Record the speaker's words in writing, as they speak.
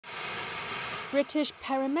British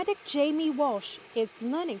paramedic Jamie Walsh is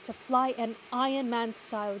learning to fly an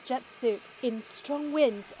Ironman-style jet suit in strong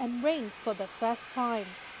winds and rain for the first time.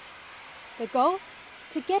 The goal?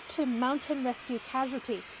 To get to mountain rescue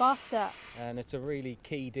casualties faster. And it's a really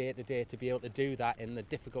key day-to-day to be able to do that in the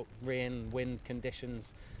difficult rain, wind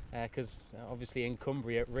conditions, because obviously in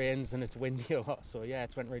Cumbria it rains and it's windy a lot, so yeah,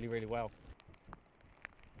 it's went really, really well.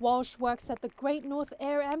 Walsh works at the Great North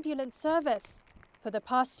Air Ambulance Service. For the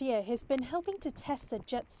past year, he's been helping to test the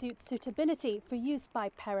jet suit's suitability for use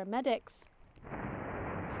by paramedics.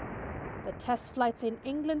 The test flights in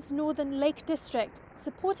England's Northern Lake District,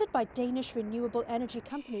 supported by Danish renewable energy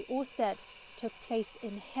company Ørsted, took place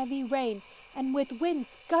in heavy rain and with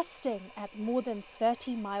winds gusting at more than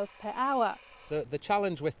 30 miles per hour. The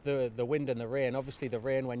challenge with the wind and the rain, obviously the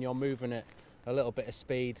rain when you're moving at a little bit of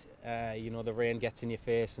speed, the rain gets in your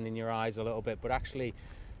face and in your eyes a little bit, but actually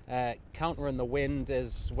countering the wind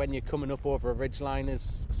is when you're coming up over a ridgeline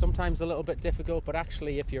is sometimes a little bit difficult, but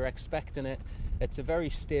actually if you're expecting it, it's a very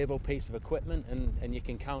stable piece of equipment and you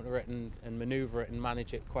can counter it and manoeuvre it and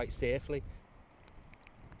manage it quite safely.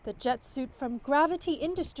 The jet suit from Gravity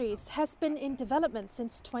Industries has been in development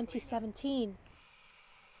since 2017.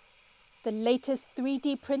 The latest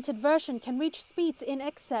 3D printed version can reach speeds in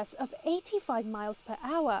excess of 85 miles per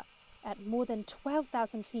hour at more than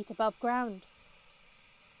 12,000 feet above ground.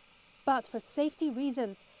 But for safety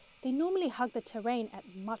reasons, they normally hug the terrain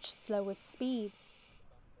at much slower speeds.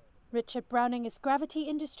 Richard Browning is Gravity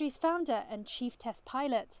Industries founder and chief test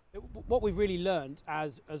pilot. What we've really learned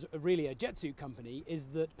as really a jet suit company is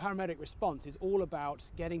that paramedic response is all about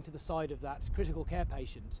getting to the side of that critical care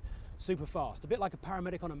patient super fast. A bit like a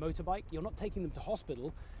paramedic on a motorbike, you're not taking them to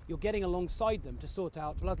hospital, you're getting alongside them to sort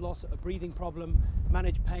out blood loss, a breathing problem,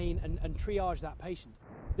 manage pain and triage that patient.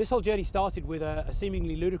 This whole journey started with a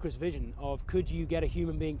seemingly ludicrous vision of could you get a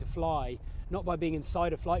human being to fly, not by being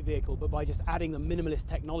inside a flight vehicle, but by just adding the minimalist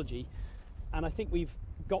technology. And I think we've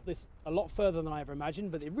got this a lot further than I ever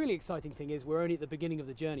imagined, but the really exciting thing is we're only at the beginning of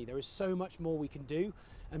the journey. There is so much more we can do.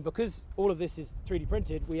 And because all of this is 3D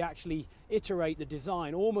printed, we actually iterate the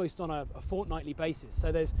design almost on a fortnightly basis.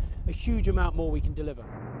 So there's a huge amount more we can deliver.